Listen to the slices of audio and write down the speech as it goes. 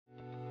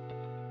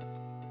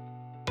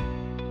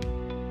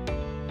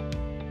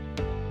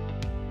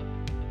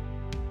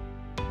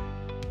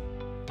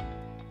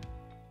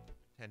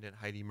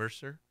Superintendent Heidi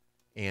Mercer,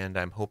 and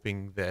I'm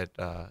hoping that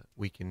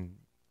we can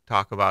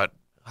talk about,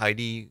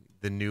 Heidi,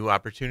 the new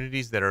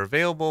opportunities that are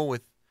available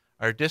with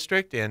our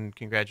district, and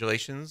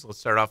congratulations. Let's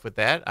start off with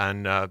that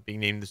on being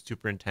named the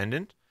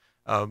superintendent.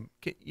 When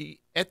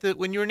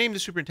you were named the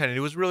superintendent,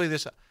 it was really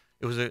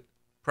it was a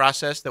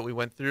process that we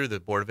went through.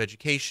 The Board of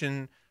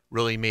Education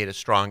really made a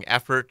strong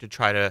effort to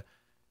try to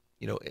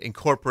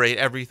incorporate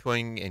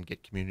everything and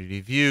get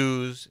community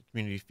views,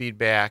 community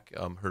feedback,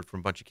 heard from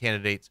a bunch of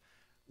candidates.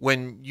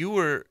 When you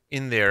were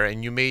in there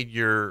and you made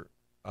your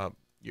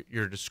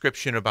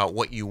description about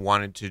what you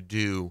wanted to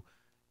do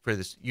for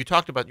this, you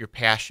talked about your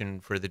passion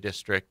for the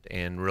district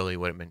and really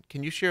what it meant.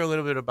 Can you share a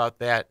little bit about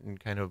that and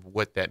kind of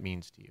what that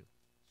means to you?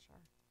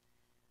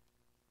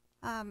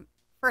 Sure.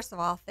 First of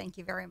all, thank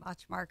you very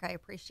much, Mark. I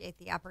appreciate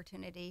the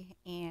opportunity,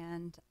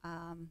 and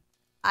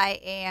I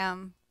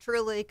am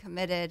truly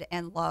committed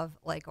and love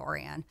Lake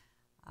Orion.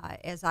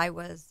 As I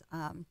was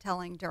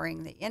telling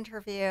during the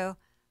interview,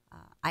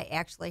 I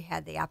actually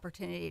had the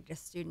opportunity to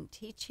student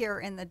teach here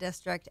in the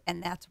district,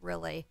 and that's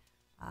really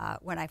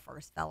when I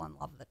first fell in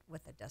love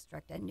with the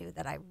district and knew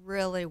that I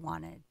really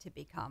wanted to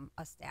become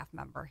a staff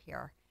member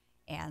here.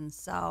 And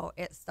so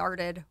it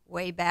started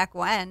way back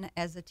when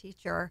as a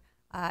teacher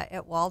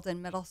at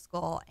Walden Middle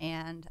School,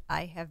 and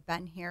I have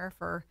been here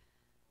for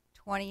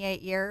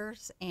 28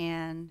 years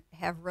and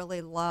have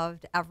really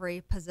loved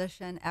every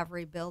position,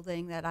 every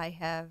building that I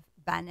have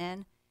been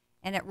in.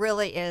 And it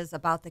really is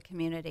about the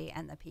community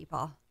and the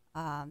people.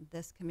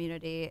 This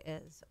community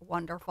is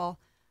wonderful.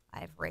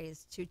 I've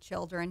raised 2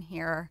 children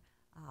here,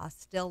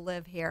 still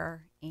live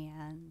here,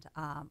 and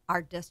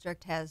our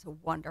district has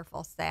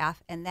wonderful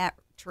staff, and that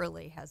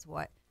truly has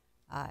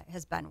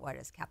been what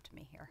has kept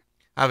me here.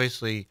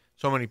 Obviously,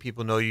 so many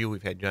people know you.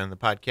 We've had you on the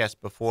podcast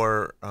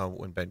before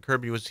when Ben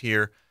Kirby was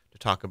here to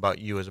talk about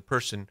you as a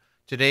person.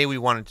 Today, we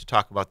wanted to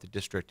talk about the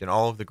district and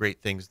all of the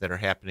great things that are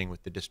happening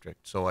with the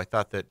district. So I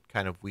thought that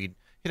kind of we'd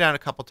hit on a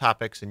couple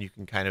topics and you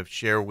can kind of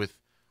share with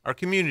our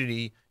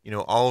community,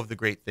 all of the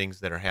great things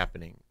that are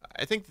happening.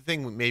 I think the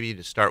thing maybe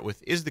to start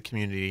with is the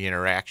community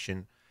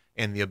interaction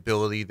and the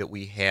ability that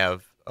we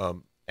have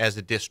as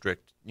a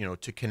district,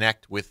 to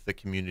connect with the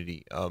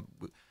community.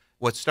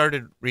 What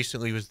started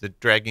recently was the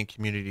Dragon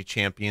Community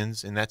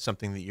Champions, and that's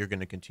something that you're going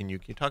to continue.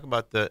 Can you talk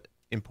about the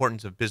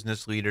importance of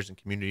business leaders and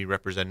community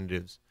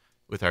representatives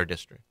with our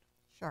district?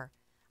 Sure.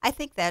 I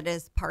think that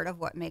is part of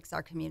what makes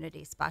our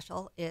community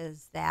special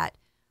is that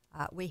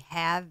we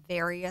have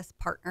various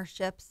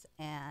partnerships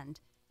and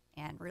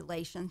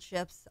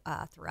relationships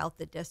throughout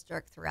the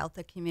district, throughout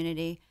the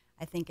community.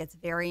 I think it's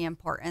very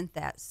important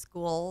that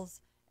schools,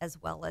 as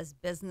well as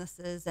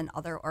businesses and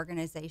other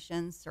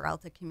organizations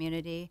throughout the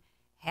community,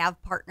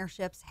 have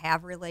partnerships,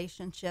 have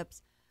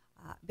relationships,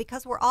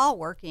 because we're all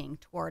working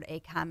toward a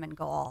common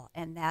goal,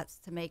 and that's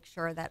to make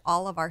sure that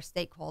all of our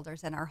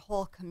stakeholders and our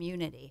whole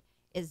community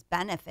is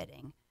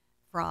benefiting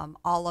from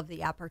all of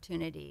the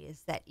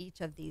opportunities that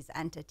each of these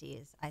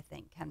entities, I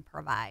think, can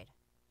provide.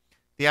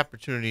 The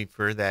opportunity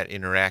for that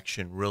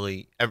interaction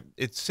really,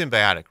 it's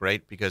symbiotic,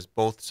 right? Because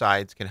both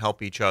sides can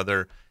help each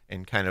other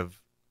and kind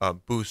of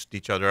boost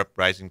each other up,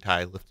 rising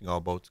tide, lifting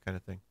all boats kind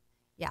of thing.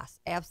 Yes,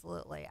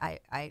 absolutely.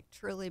 I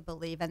truly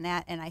believe in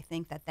that, and I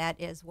think that that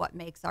is what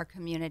makes our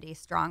community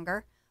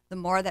stronger. The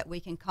more that we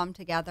can come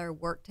together,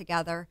 work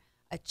together,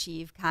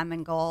 achieve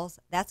common goals,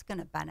 that's going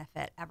to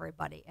benefit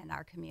everybody in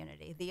our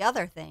community. The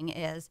other thing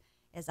is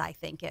I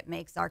think it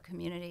makes our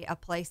community a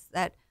place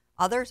that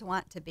others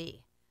want to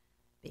be,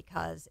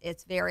 because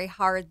it's very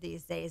hard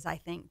these days, I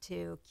think,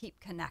 to keep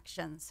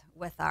connections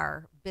with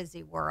our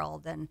busy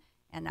world and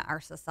our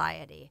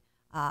society.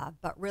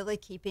 But really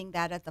keeping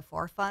that at the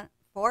forefront,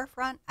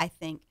 I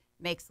think,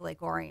 makes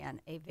Lake Orion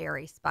a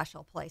very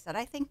special place. And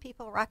I think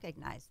people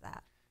recognize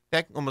that.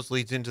 That almost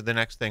leads into the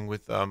next thing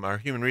with our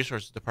human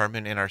resources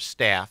department and our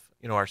staff.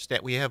 Our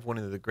staff, we have one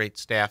of the great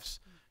staffs,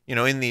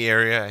 in the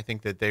area. I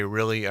think that they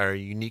really are a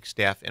unique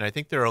staff. And I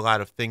think there are a lot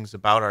of things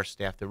about our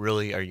staff that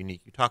really are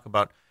unique. You talk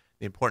about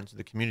the importance of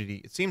the community.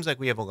 It seems like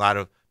we have a lot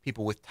of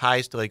people with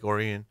ties to Lake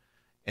Orion,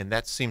 and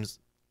that's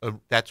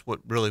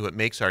what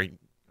makes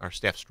our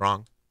staff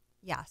strong.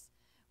 Yes.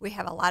 We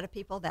have a lot of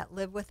people that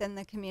live within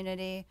the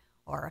community,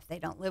 or if they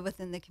don't live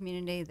within the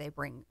community, they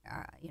bring,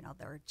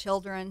 their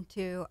children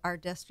to our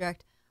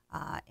district.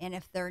 And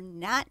if they're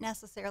not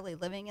necessarily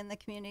living in the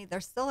community,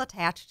 they're still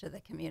attached to the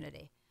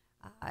community.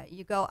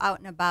 You go out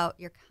and about,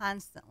 you're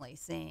constantly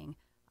seeing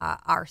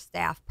our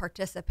staff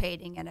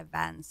participating in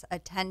events,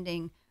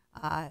 attending,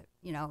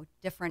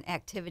 different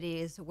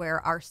activities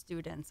where our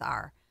students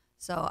are.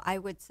 So I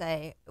would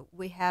say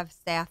we have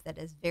staff that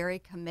is very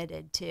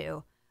committed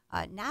to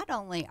not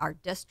only our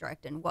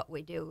district and what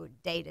we do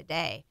day to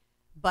day,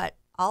 but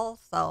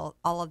also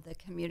all of the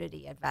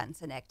community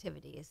events and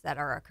activities that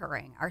are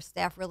occurring. Our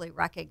staff really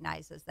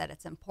recognizes that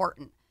it's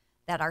important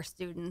that our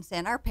students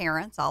and our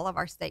parents, all of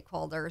our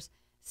stakeholders,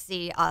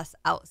 see us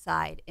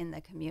outside in the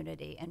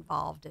community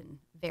involved in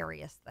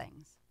various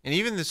things. And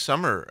even this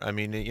summer, I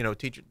mean,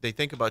 they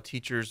think about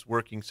teachers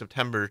working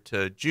September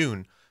to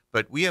June,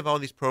 but we have all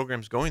these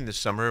programs going this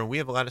summer, and we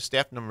have a lot of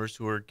staff members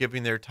who are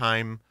giving their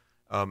time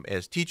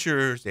as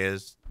teachers,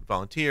 as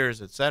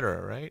volunteers, et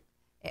cetera, right?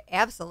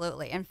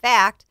 Absolutely. In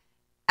fact,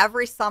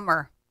 every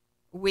summer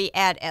we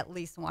add at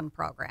least one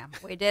program.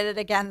 We did it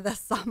again this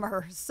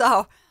summer.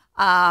 So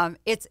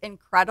it's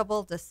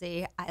incredible to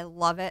see. I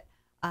love it.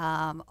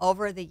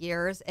 Over the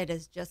years, it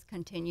has just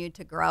continued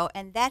to grow.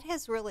 And that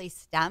has really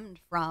stemmed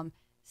from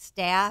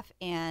staff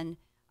and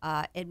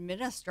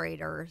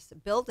administrators,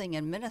 building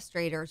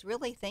administrators,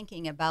 really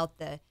thinking about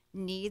the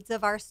needs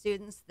of our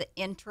students, the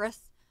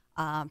interests,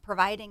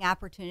 providing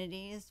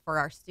opportunities for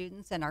our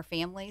students and our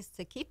families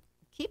to keep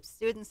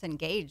students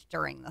engaged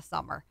during the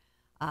summer.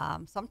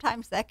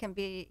 Sometimes that can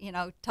be,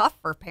 tough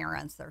for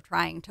parents. They're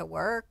trying to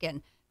work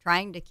and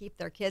trying to keep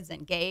their kids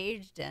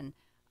engaged and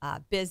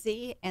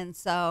busy. And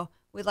so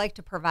we like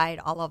to provide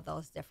all of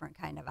those different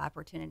kind of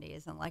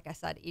opportunities. And like I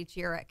said, each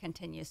year it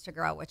continues to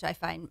grow, which I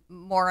find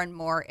more and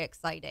more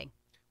exciting.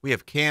 We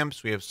have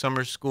camps, we have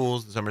summer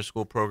schools. The summer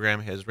school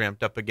program has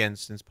ramped up again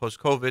since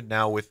post-COVID,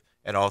 now with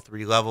at all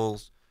three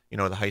levels,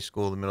 the high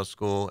school, the middle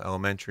school,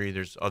 elementary.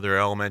 There's other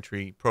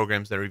elementary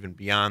programs that are even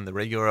beyond the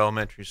regular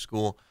elementary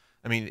school.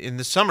 I mean, in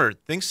the summer,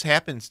 things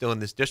happen still in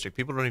this district.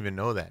 People don't even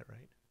know that,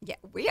 right? Yeah,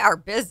 we are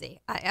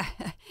busy.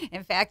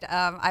 In fact,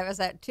 I was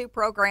at 2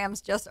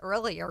 programs just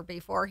earlier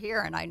before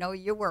here, and I know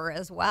you were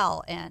as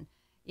well. And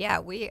yeah,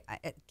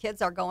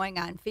 kids are going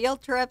on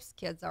field trips.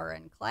 Kids are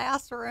in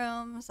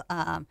classrooms.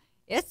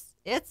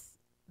 It's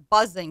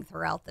buzzing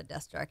throughout the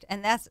district,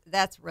 and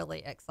that's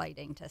really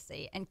exciting to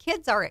see. And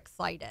kids are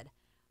excited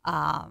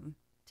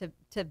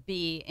to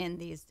be in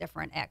these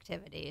different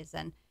activities,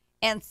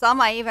 and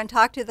some I even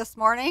talked to this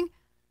morning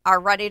are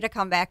ready to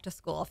come back to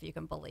school, if you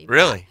can believe it.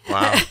 Really?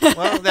 Wow.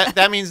 Well,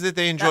 that means that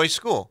they enjoy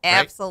school, right?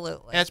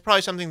 Absolutely. And that's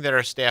probably something that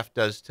our staff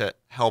does to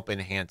help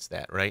enhance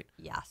that, right?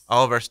 Yes.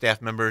 All of our staff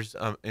members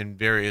in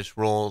various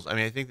roles. I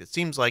mean, I think it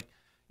seems like,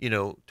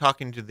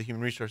 talking to the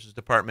Human Resources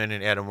Department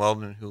and Adam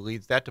Weldon, who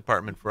leads that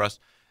department for us,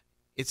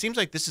 it seems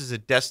like this is a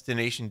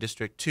destination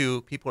district,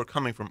 too. People are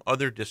coming from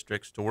other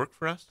districts to work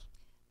for us.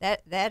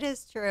 That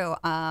is true.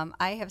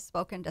 I have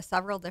spoken to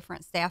several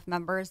different staff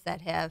members that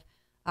have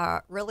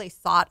really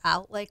sought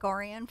out Lake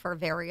Orion for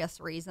various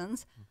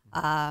reasons.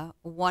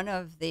 One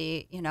of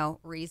the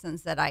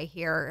reasons that I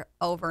hear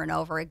over and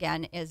over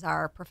again is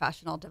our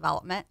professional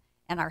development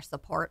and our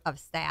support of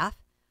staff.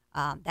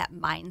 That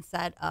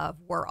mindset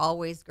of we're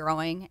always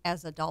growing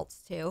as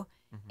adults too,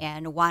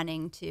 and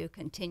wanting to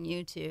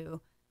continue to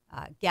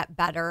get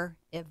better,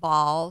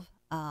 evolve,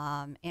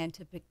 and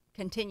to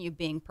continue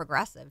being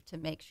progressive to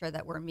make sure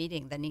that we're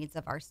meeting the needs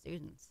of our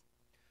students.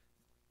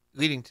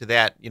 Leading to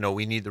that,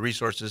 we need the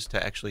resources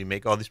to actually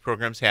make all these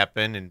programs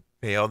happen and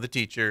pay all the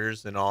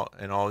teachers and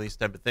all these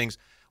type of things.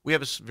 We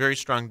have a very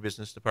strong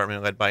business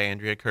department led by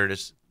Andrea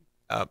Curtis,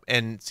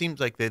 and it seems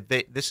like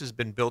this has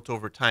been built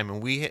over time.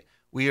 And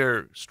we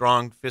are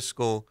strong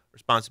fiscal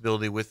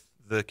responsibility with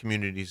the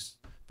community's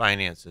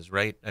finances,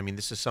 right? I mean,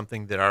 this is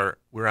something that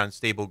we're on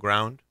stable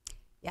ground.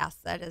 Yes,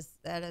 that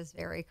is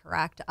very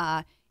correct.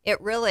 It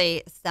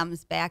really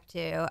stems back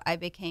to I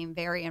became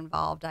very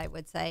involved, I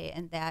would say,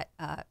 in that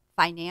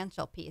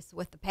financial piece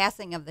with the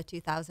passing of the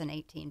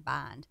 2018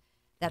 bond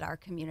that our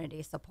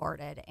community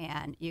supported.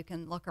 And you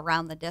can look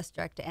around the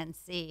district and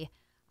see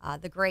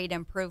the great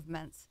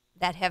improvements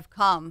that have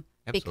come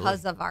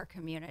because of our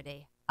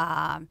community.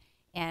 And,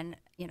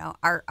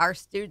 our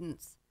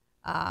students,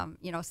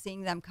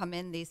 seeing them come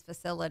in these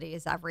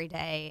facilities every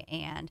day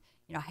and,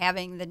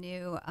 having the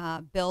new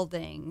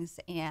buildings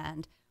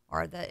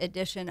or the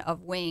addition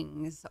of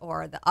wings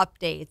or the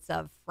updates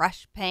of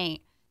fresh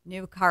paint,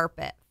 new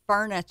carpet,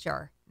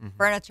 furniture.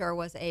 Furniture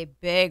was a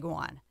big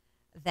one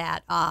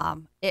that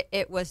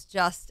it was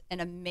just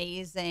an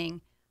amazing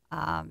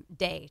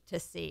day to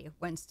see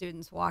when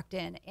students walked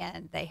in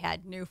and they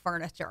had new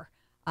furniture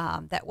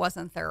that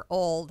wasn't their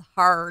old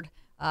hard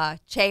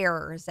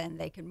chairs, and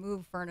they could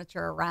move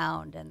furniture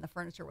around, and the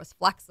furniture was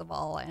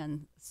flexible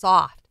and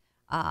soft.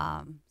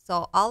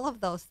 So all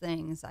of those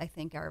things I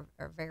think are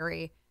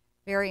very,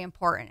 very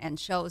important and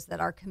shows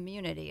that our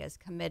community is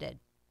committed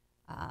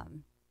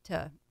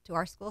to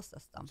our school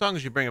system. As long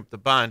as you bring up the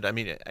bond, I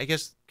mean, I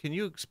guess, can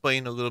you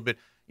explain a little bit?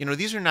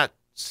 These are not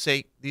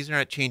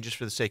changes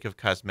for the sake of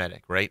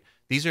cosmetic, right?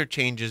 These are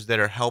changes that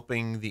are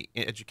helping the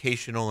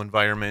educational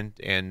environment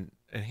and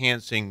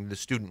enhancing the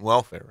student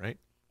welfare, right?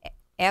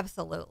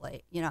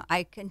 Absolutely.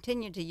 I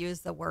continue to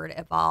use the word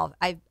evolve.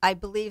 I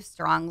believe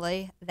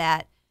strongly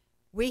that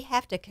we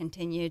have to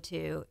continue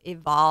to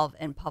evolve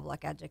in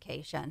public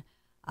education.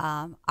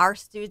 Our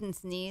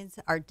students' needs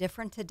are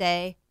different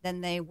today than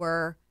they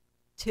were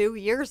 2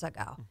 years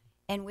ago.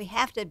 And we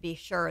have to be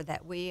sure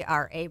that we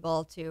are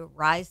able to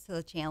rise to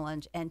the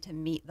challenge and to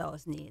meet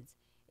those needs.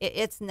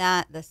 It's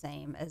not the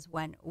same as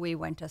when we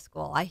went to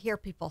school. I hear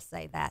people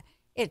say that.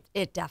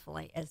 It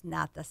definitely is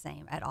not the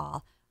same at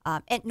all.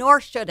 And nor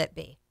should it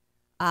be.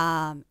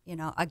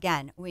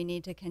 Again, we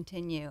need to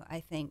continue, I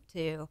think,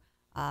 to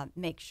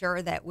make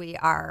sure that we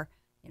are,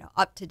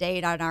 up to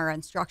date on our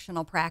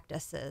instructional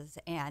practices.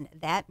 And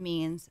that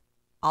means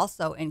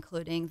also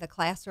including the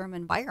classroom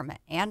environment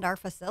and our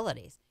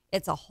facilities.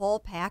 It's a whole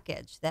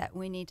package that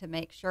we need to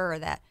make sure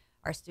that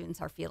our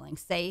students are feeling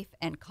safe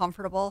and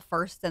comfortable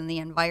first in the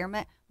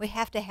environment. We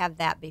have to have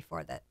that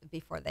before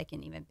they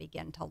can even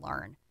begin to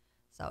learn.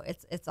 So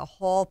it's a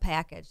whole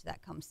package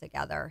that comes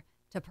together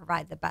to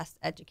provide the best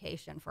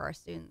education for our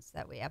students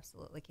that we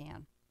absolutely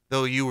can.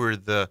 Though you were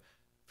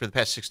for the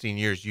past 16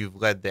 years, you've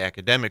led the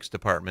academics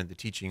department, the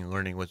teaching and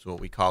learning was what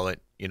we call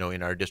it,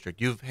 in our district.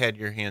 You've had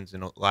your hands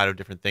in a lot of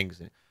different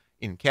things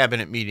in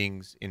cabinet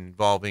meetings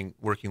involving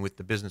working with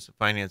the business of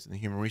finance and the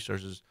human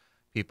resources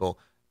people.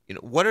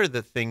 What are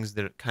the things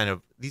that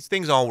these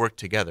things all work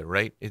together,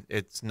 right?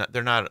 It's not,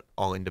 they're not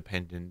all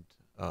independent,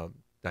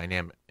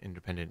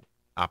 independent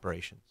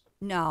operations.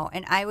 No,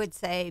 and I would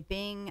say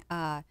being,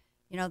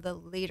 the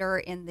leader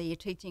in the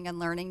teaching and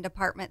learning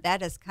department,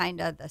 that is kind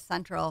of the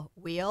central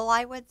wheel,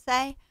 I would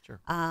say. Sure.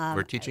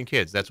 We're teaching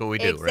kids. That's what we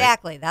do, right?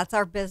 Exactly. That's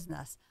our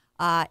business.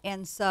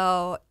 And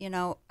so,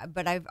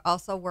 but I've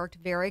also worked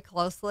very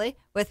closely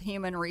with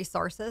human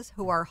resources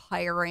who are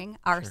hiring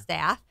our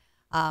staff.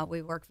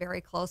 We work very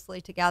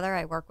closely together.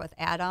 I work with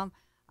Adam,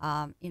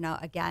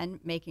 again,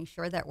 making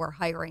sure that we're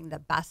hiring the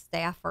best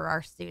staff for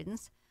our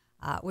students.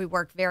 We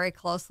work very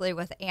closely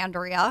with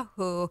Andrea,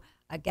 who,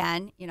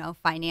 again,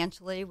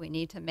 financially, we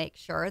need to make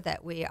sure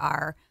that we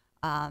are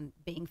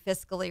being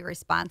fiscally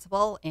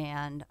responsible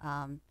and,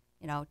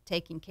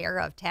 taking care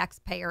of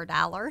taxpayer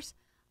dollars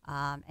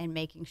and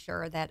making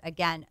sure that,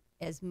 again,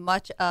 as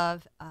much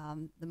of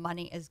the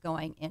money is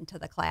going into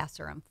the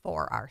classroom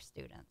for our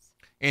students.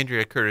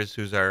 Andrea Curtis,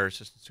 who's our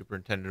Assistant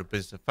Superintendent of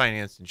Business and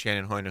Finance, and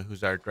Shannon Hoyna,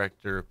 who's our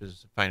Director of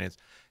Business and Finance,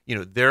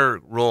 their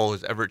role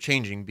is ever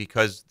changing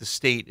because the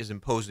state is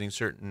imposing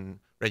certain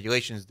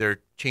regulations. They're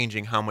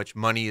changing how much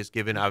money is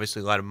given.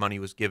 Obviously, a lot of money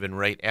was given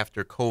right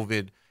after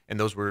COVID, and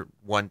those were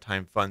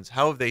one-time funds.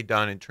 How have they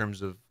done in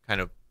terms of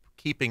kind of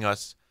keeping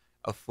us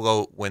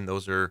afloat when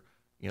those are,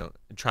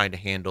 trying to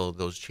handle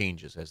those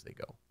changes as they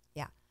go?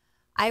 Yeah.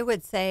 I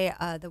would say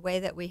the way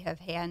that we have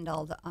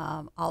handled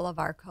all of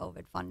our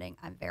COVID funding,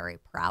 I'm very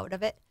proud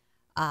of it.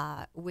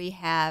 We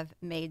have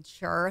made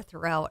sure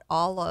throughout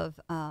all of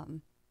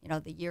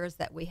the years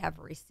that we have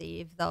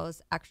received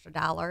those extra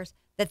dollars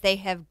that they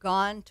have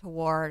gone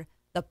toward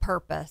the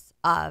purpose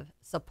of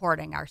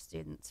supporting our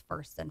students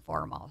first and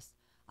foremost.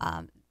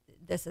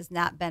 This has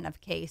not been a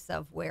case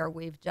of where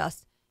we've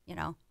just,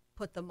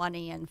 put the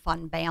money in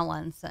fund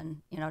balance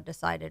and,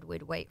 decided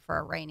we'd wait for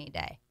a rainy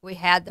day. We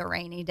had the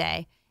rainy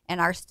day,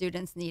 and our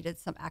students needed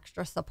some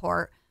extra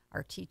support.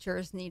 Our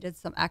teachers needed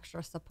some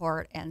extra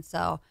support. And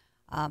so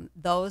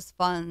those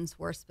funds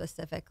were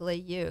specifically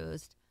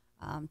used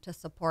to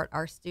support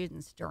our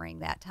students during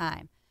that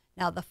time.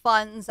 Now, the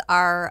funds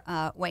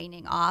are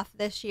waning off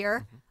this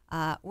year.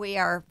 We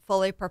are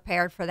fully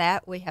prepared for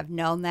that. We have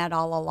known that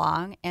all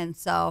along. And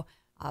so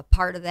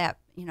part of that,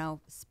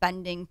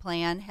 spending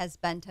plan has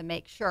been to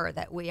make sure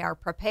that we are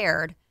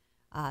prepared,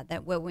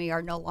 that when we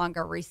are no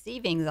longer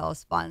receiving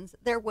those funds,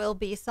 there will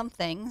be some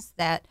things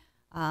that,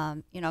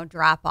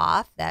 drop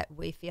off that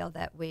we feel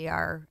that we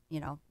are,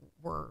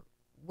 we're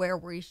where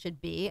we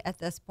should be at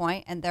this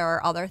point. And there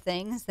are other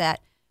things that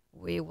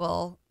we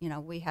will,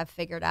 we have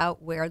figured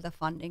out where the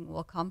funding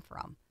will come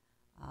from.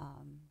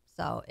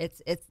 So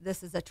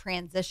this is a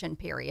transition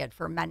period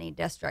for many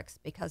districts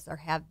because there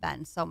have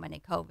been so many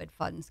COVID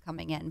funds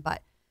coming in,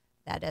 but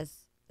that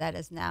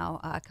is now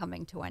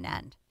coming to an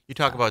end. You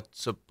talk about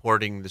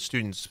supporting the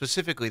students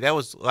specifically. That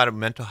was a lot of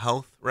mental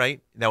health,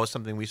 right? That was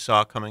something we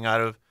saw coming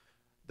out of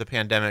the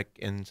pandemic,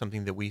 and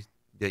something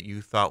that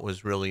you thought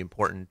was really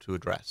important to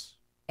address.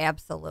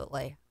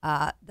 Absolutely,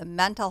 the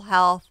mental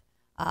health,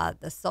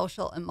 the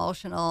social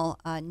emotional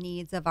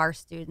needs of our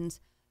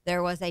students.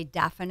 There was a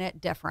definite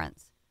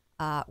difference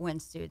when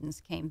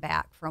students came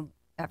back from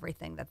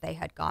everything that they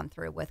had gone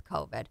through with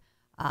COVID,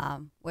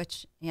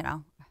 which,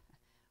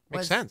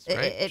 makes sense, right?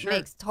 It Sure.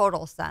 makes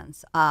total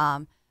sense.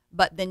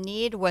 But the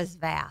need was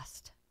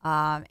vast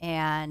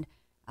and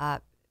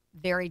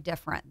very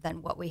different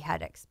than what we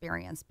had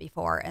experienced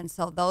before. And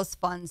so those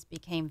funds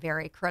became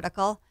very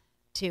critical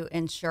to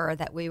ensure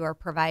that we were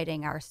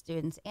providing our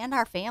students and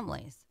our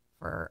families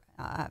for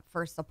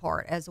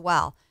support as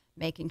well,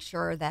 making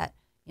sure that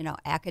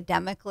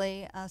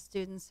academically,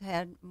 students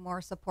had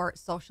more support,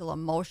 social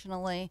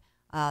emotionally.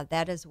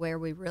 That is where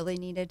we really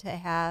needed to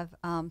have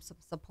some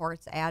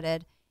supports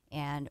added,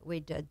 and we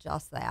did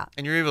just that.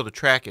 And you're able to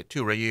track it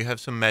too, right? You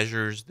have some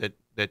measures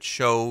that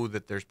show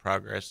that there's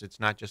progress. It's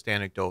not just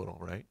anecdotal,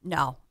 right?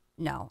 No.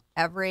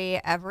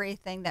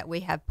 Everything that we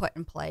have put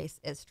in place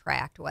is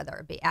tracked, whether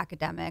it be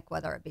academic,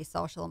 whether it be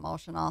social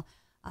emotional.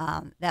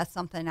 That's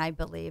something I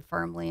believe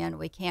firmly in.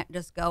 We can't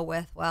just go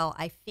with, well,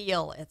 I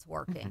feel it's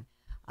working.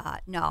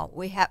 No,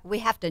 we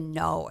have to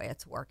know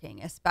it's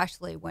working,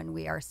 especially when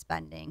we are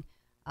spending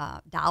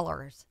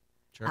dollars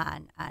Sure.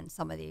 on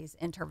some of these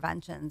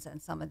interventions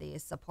and some of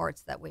these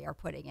supports that we are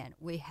putting in.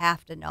 We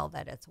have to know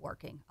that it's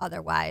working.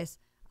 Otherwise,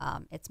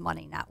 it's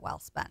money not well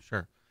spent.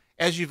 Sure.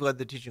 As you've led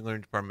the teaching and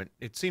learning department,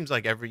 it seems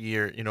like every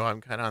year,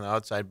 I'm kind of on the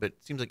outside, but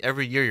it seems like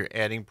every year you're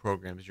adding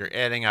programs, you're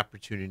adding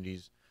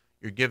opportunities,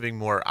 you're giving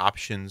more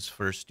options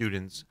for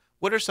students.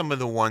 What are some of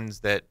the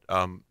ones that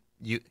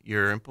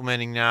you're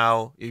implementing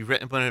now, you've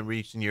implemented in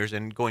recent years,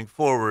 and going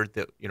forward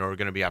that are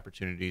going to be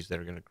opportunities that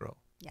are going to grow?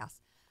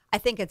 Yes. I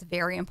think it's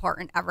very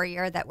important every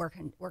year that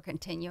we're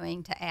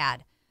continuing to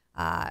add.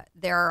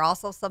 There are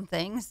also some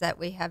things that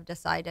we have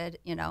decided,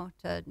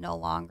 to no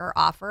longer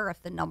offer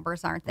if the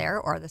numbers aren't there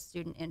or the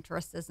student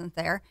interest isn't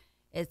there.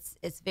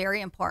 It's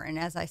very important,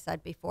 as I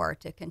said before,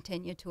 to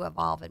continue to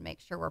evolve and make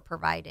sure we're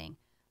providing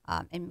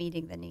and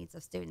meeting the needs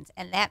of students.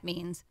 And that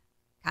means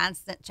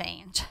constant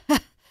change,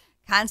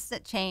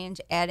 constant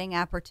change, adding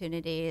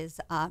opportunities.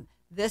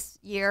 This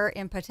year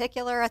in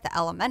particular at the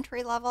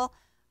elementary level,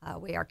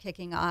 we are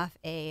kicking off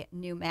a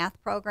new math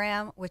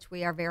program, which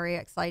we are very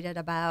excited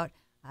about.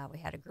 We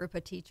had a group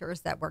of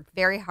teachers that worked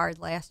very hard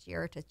last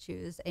year to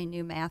choose a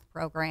new math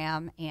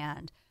program,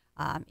 and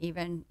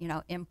even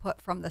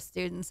input from the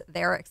students.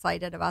 They're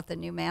excited about the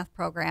new math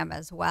program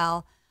as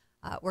well.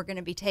 We're going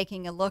to be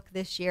taking a look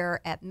this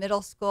year at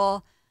middle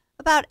school.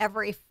 About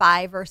every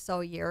 5 or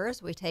so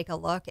years, we take a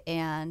look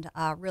and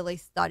really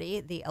study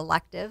the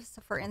electives,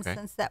 for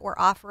instance, that we're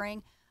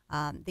offering.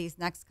 These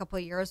next couple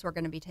of years, we're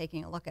going to be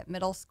taking a look at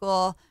middle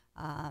school,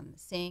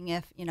 seeing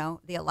if,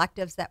 the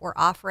electives that we're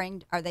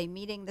offering, are they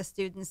meeting the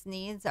students'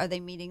 needs? Are they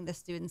meeting the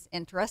students'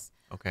 interests?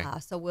 Okay.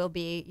 So we'll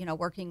be,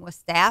 working with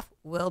staff.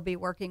 We'll be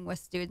working with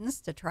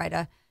students to try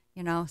to,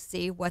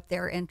 see what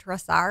their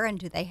interests are and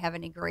do they have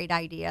any great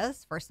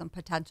ideas for some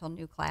potential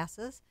new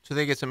classes. So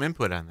they get some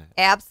input on that.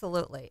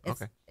 Absolutely.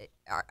 Okay.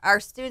 Our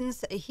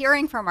students,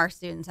 hearing from our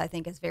students, I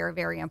think is very,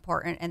 very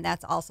important. And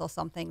that's also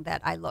something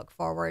that I look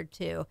forward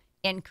to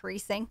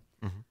increasing.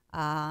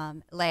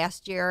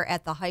 Last year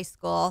at the high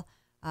school,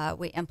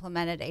 we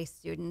implemented a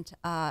student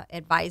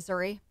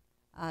advisory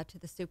to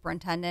the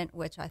superintendent,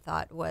 which I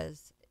thought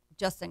was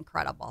just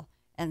incredible.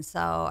 And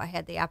so I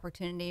had the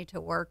opportunity to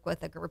work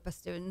with a group of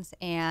students,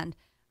 and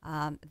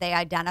they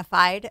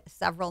identified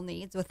several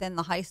needs within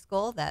the high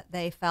school that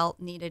they felt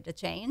needed to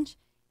change.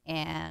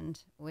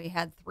 And we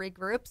had 3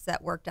 groups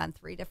that worked on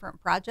 3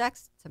 different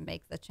projects to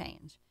make the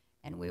change.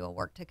 And we will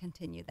work to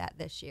continue that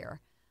this year.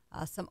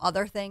 Some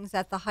other things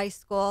at the high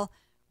school,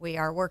 we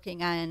are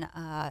working on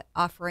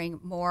offering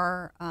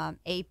more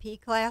AP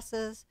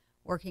classes,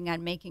 working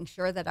on making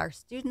sure that our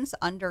students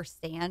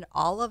understand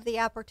all of the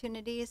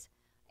opportunities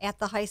at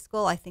the high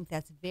school. I think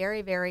that's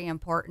very, very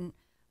important.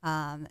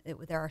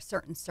 There are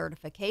certain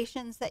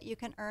certifications that you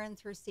can earn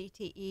through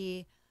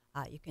CTE.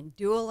 You can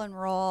dual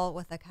enroll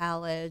with a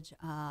college,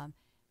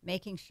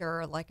 making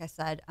sure, like I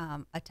said,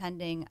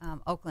 attending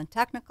Oakland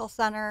Technical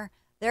Center.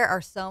 There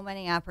are so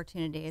many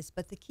opportunities,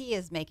 but the key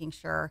is making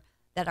sure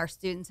that our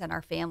students and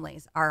our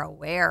families are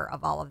aware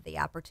of all of the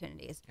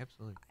opportunities.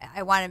 Absolutely.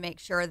 I want to make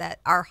sure that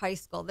our high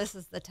school, this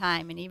is the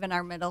time, and even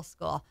our middle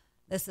school,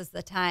 this is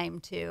the time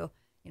to,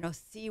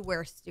 see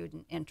where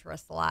student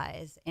interest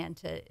lies and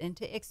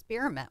to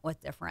experiment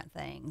with different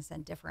things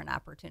and different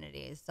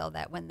opportunities, so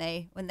that when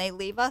they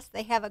leave us,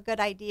 they have a good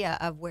idea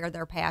of where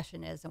their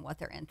passion is and what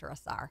their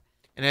interests are.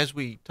 And as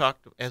we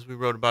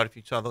wrote about, if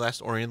you saw the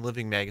last Orion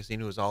Living magazine,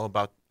 it was all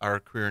about our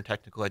career and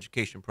technical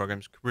education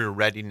programs. Career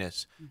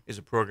readiness is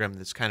a program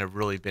that's kind of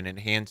really been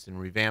enhanced and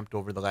revamped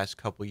over the last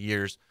couple of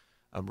years,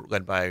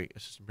 led by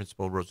Assistant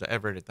Principal Rosa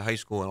Everett at the high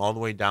school and all the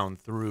way down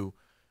through,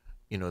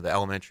 the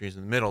elementaries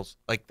and the middles.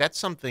 Like, that's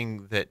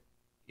something that,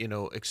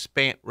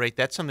 expand, right?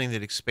 That's something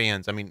that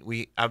expands. I mean,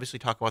 we obviously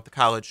talk about the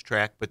college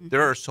track, but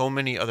there are so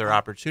many other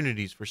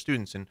opportunities for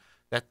students, and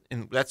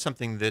that's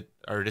something that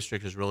our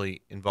district is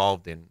really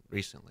involved in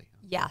recently.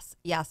 Yes,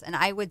 and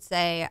I would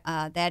say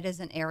that is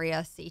an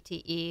area,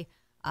 CTE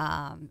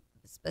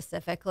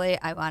specifically,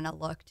 I want to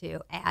look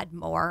to add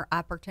more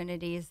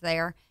opportunities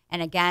there.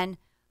 And again,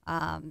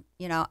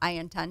 I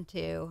intend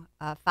to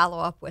follow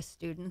up with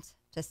students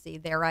to see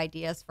their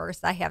ideas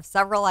first. I have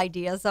several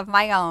ideas of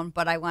my own,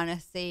 but I want to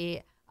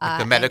see like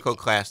the medical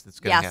class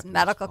that's going to happen. Yes,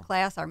 medical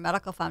class. Our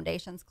medical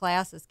foundations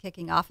class is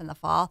kicking off in the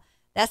fall.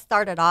 That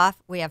started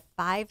off, we have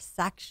 5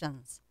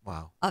 sections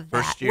of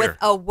first that year. with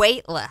a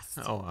wait list.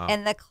 Oh, wow.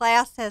 And the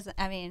class this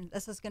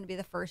is going to be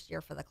the first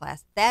year for the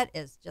class. That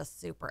is just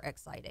super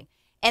exciting.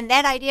 And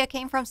that idea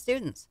came from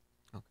students.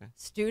 Okay.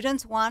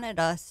 Students wanted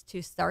us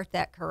to start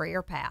that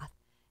career path.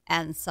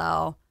 And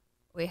so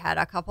we had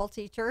a couple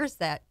teachers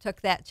that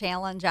took that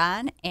challenge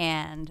on,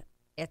 and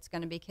it's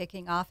going to be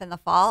kicking off in the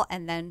fall.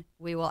 And then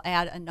we will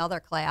add another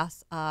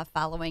class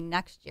following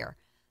next year.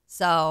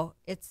 So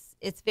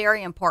it's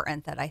very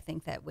important that I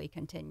think that we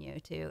continue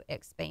to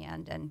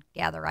expand and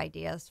gather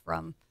ideas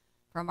from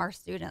our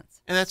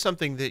students. And that's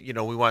something that,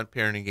 we want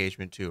parent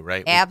engagement too,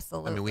 right?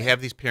 Absolutely. We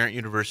have these parent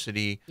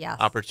university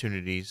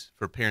opportunities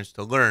for parents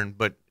to learn,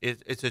 but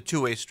it's a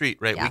two-way street,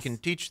 right? Yes. We can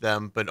teach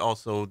them, but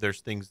also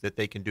there's things that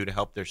they can do to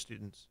help their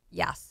students.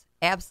 Yes,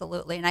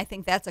 absolutely. And I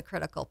think that's a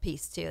critical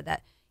piece too,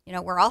 that,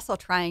 we're also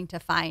trying to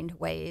find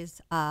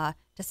ways to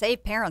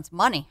save parents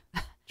money.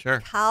 Sure.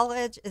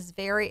 College is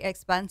very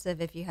expensive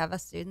if you have a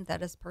student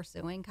that is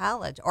pursuing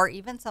college, or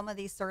even some of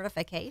these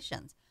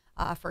certifications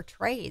for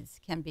trades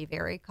can be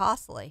very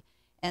costly.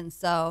 And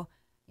so,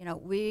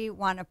 we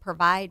want to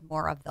provide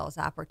more of those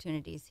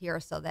opportunities here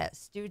so that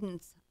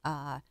students,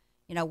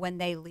 when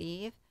they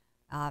leave,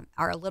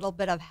 are a little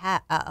bit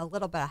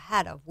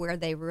ahead of where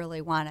they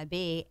really want to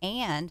be,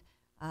 and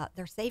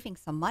they're saving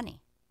some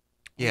money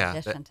in Yeah.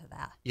 addition to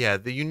that. Yeah,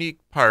 the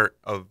unique part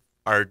of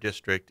our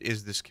district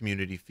is this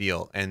community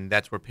feel, and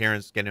that's where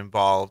parents get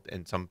involved,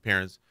 and some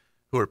parents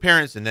who are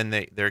parents, and then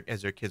they're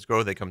as their kids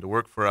grow, they come to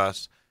work for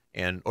us,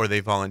 and or they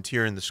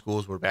volunteer in the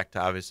schools. We're back to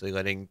obviously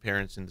letting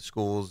parents in the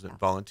schools and Yeah.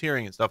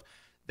 volunteering and stuff.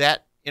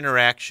 That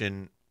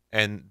interaction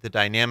and the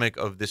dynamic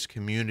of this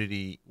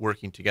community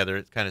working together,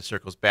 it kind of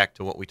circles back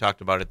to what we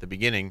talked about at the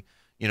beginning.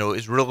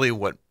 Is really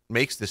what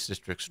makes this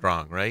district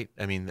strong, right?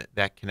 I mean,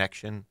 that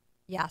connection.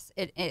 Yes,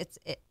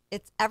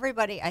 it's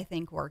everybody, I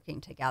think, working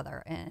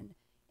together, and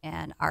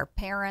our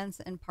parents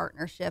in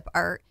partnership,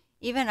 our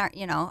even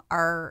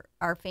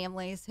our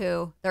families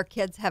who their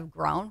kids have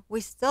grown.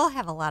 We still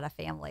have a lot of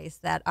families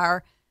that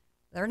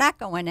they're not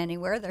going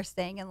anywhere. They're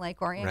staying in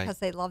Lake Orion Right. because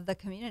they love the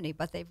community,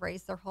 but they've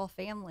raised their whole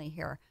family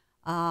here.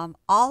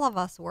 All of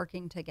us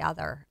working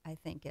together, I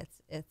think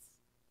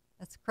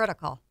it's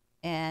critical,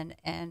 and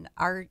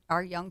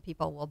our young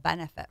people will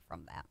benefit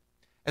from that.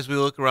 As we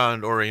look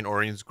around Orion,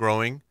 Orion's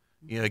growing,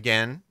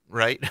 again,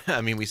 right? I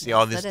mean, we see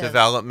all Yes, this it is.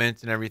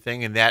 development and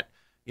everything, and that,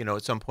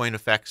 at some point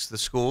affects the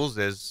schools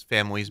as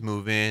families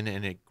move in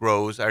and it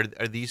grows. Are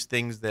these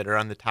things that are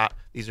on the top?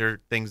 These are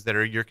things that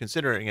you're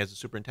considering as a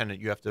superintendent.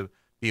 You have to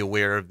be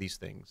aware of these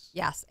things.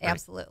 Yes, Right.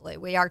 absolutely.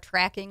 We are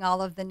tracking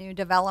all of the new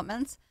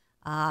developments,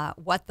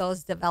 what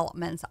those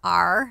developments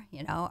are.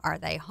 Are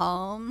they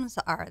homes?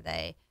 Are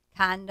they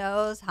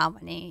condos? How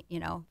many,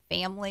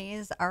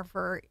 families are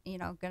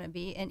going to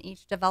be in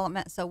each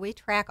development? So we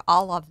track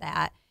all of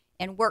that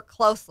and work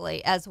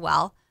closely as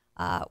well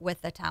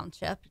with the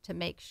township to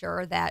make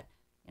sure that,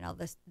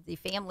 the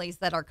families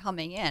that are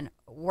coming in,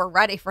 we're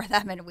ready for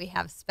them and we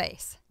have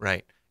space.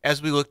 Right.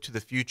 As we look to the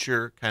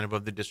future kind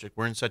of the district,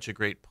 we're in such a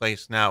great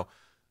place now.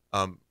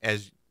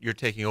 As you're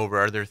taking over,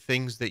 are there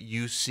things that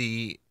you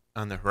see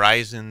on the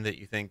horizon that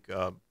you think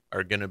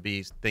are going to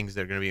be things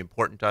that are going to be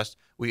important to us?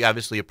 We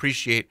obviously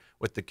appreciate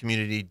what the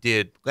community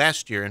did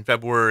last year in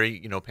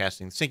February,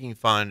 passing the sinking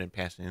fund and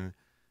passing,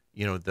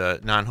 the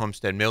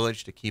non-homestead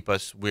millage to keep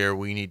us where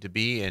we need to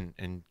be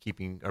and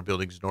keeping our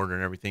buildings in order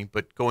and everything.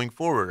 But going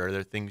forward, are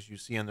there things you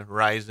see on the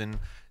horizon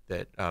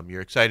that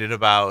you're excited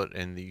about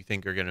and that you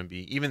think are going to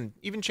be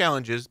even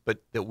challenges,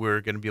 but that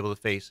we're going to be able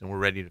to face and we're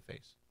ready to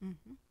face? Hmm.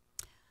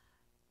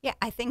 Yeah,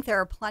 I think there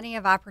are plenty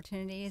of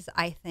opportunities.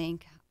 I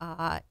think,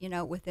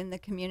 within the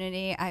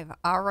community, I've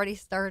already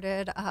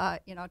started,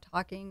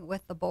 talking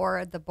with the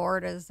board. The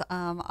board has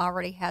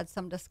already had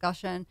some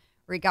discussion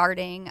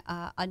regarding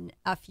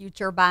a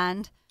future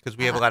bond. Because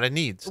we have a lot of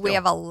needs We still.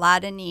 have a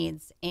lot of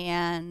needs.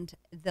 And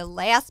the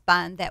last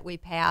bond that we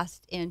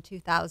passed in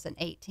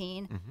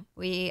 2018,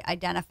 we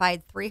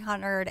identified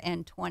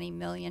 $320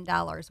 million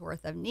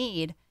worth of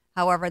need.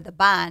 However, the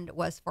bond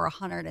was for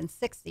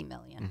 $160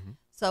 million.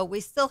 So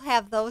we still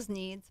have those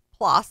needs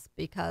plus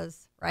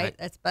because, right.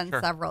 It's been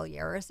Sure. several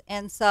years.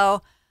 And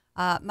so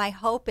my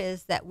hope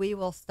is that we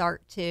will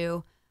start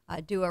to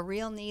do a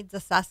real needs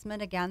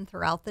assessment again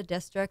throughout the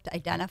district,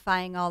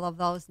 identifying all of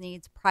those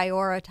needs,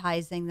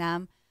 prioritizing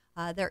them.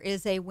 There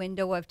is a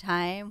window of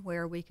time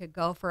where we could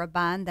go for a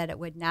bond that it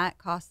would not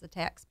cost the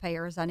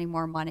taxpayers any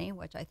more money,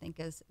 which I think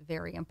is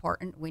very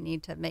important. We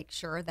need to make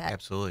sure that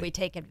Absolutely. we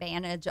take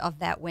advantage of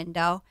that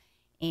window.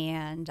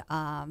 And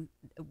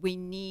we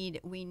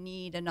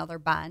need another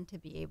bond to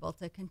be able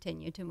to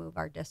continue to move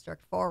our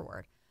district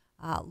forward.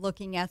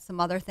 Looking at some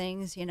other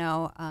things,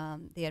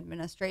 the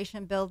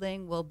administration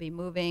building will be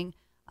moving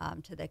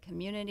to the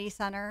community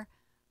center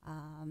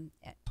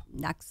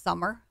next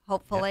summer,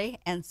 hopefully.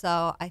 And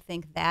so I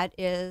think that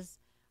is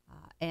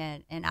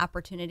an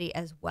opportunity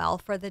as well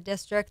for the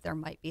district. There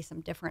might be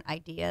some different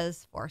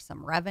ideas for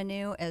some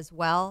revenue as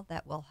well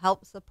that will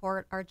help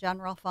support our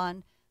general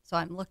fund. So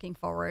I'm looking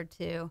forward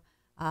to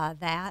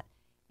that.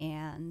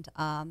 And,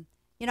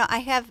 I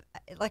have,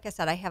 like I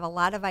said, I have a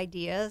lot of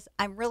ideas.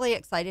 I'm really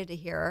excited to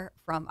hear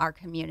from our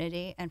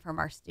community and from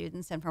our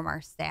students and from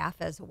our staff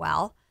as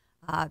well.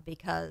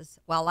 Because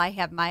while I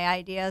have my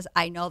ideas,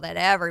 I know that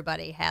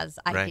everybody has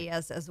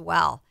ideas as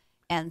well.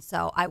 And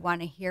so I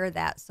want to hear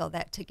that so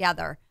that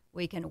together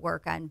we can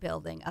work on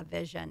building a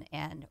vision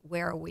and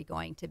where are we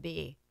going to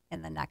be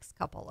in the next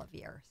couple of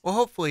years. Well,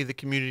 hopefully the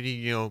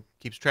community,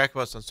 keeps track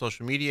of us on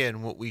social media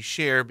and what we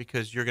share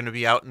because you're going to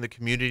be out in the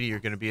community.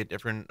 You're going to be at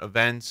different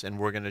events and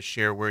we're going to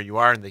share where you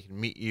are and they can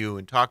meet you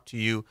and talk to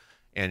you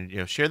and,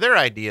 share their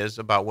ideas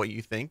about what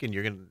you think. And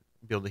you're going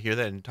to be able to hear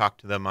that and talk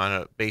to them on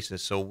a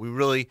basis. So we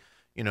really,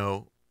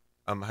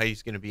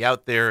 Heidi's going to be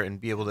out there and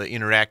be able to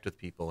interact with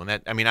people. And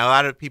that, a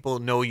lot of people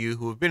know you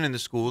who have been in the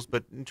schools,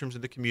 but in terms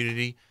of the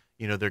community,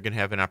 they're going to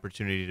have an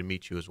opportunity to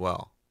meet you as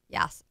well.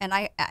 Yes, and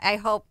I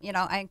hope,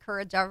 I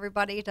encourage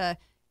everybody to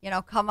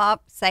come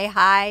up, say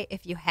hi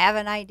if you have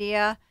an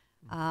idea,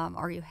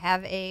 or you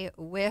have a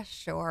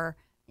wish, or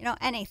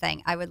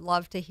anything. I would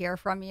love to hear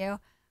from you.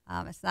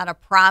 It's not a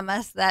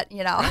promise that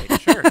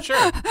Right.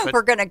 Sure. But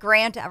we're going to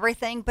grant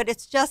everything, but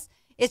it's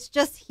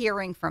just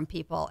hearing from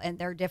people and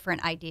their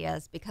different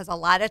ideas, because a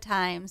lot of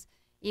times,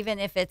 even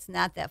if it's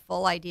not that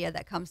full idea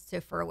that comes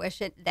to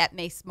fruition, that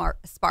may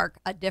spark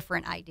a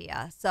different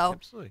idea. So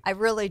absolutely. I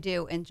really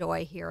do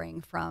enjoy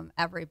hearing from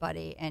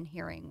everybody and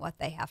hearing what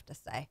they have to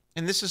say.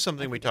 And this is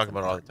something I we think talk it's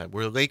about all the important. time.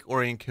 We're Lake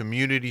Orion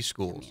Community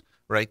Schools,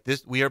 right?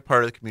 We are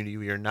part of the community.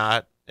 We are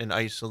not on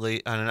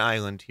an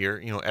island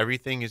here.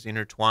 Everything is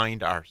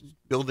intertwined. Our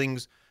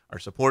buildings are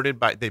supported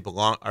by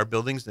our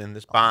buildings and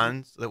this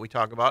bonds that we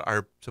talk about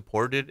are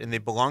supported, and they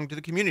belong to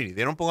the community.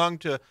 They don't belong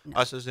to No,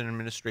 us as an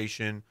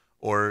administration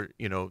or,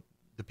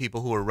 the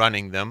people who are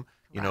running them.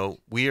 correct.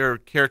 We are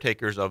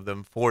caretakers of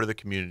them for the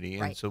community.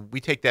 And Right. so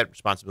we take that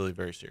responsibility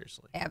very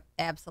seriously.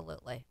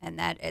 Absolutely, and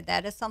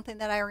that is something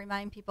that I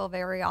remind people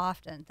very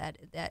often,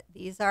 that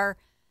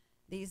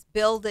these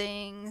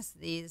buildings,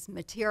 these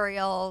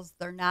materials,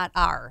 they're not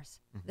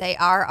ours. Mhm. They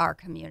are our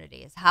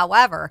communities.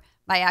 However,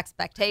 my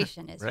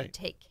expectation is you Right.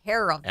 take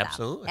care of them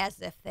Absolutely. as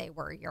if they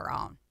were your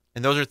own.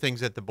 And those are things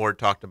that the board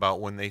talked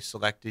about when they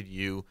selected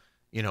you,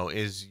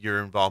 is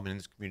your involvement in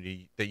this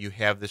community, that you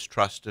have this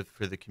trust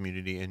for the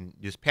community and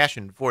this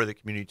passion for the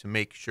community to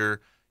make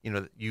sure,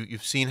 that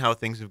you've seen how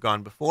things have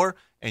gone before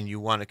and you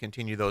want to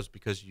continue those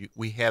because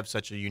we have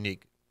such a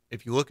unique,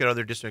 if you look at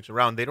other districts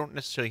around, they don't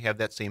necessarily have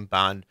that same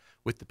bond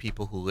with the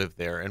people who live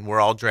there. And we're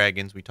all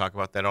dragons. We talk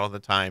about that all the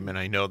time. And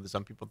I know that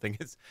some people think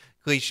it's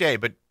cliche,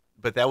 but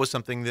that was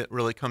something that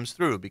really comes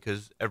through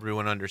because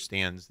everyone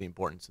understands the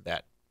importance of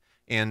that.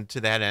 And to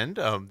that end,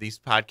 these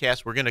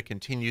podcasts, we're going to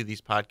continue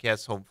these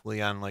podcasts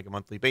hopefully on like a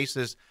monthly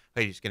basis.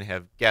 Heidi's going to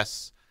have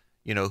guests,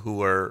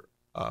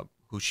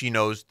 who she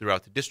knows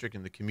throughout the district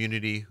and the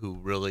community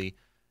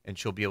and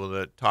she'll be able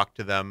to talk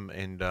to them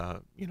and,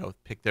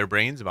 pick their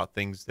brains about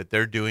things that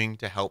they're doing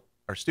to help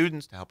our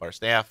students, to help our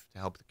staff, to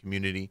help the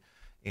community.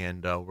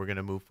 And we're going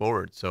to move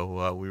forward.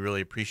 So we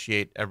really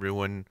appreciate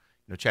everyone,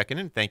 checking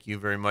in. Thank you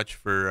very much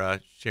for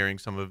sharing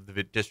some of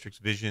the district's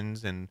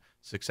visions and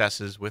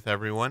successes with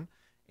everyone.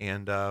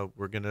 And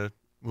we're going to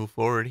move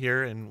forward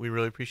here, and we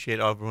really appreciate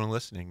everyone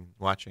listening,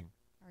 watching.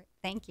 All right,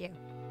 thank you.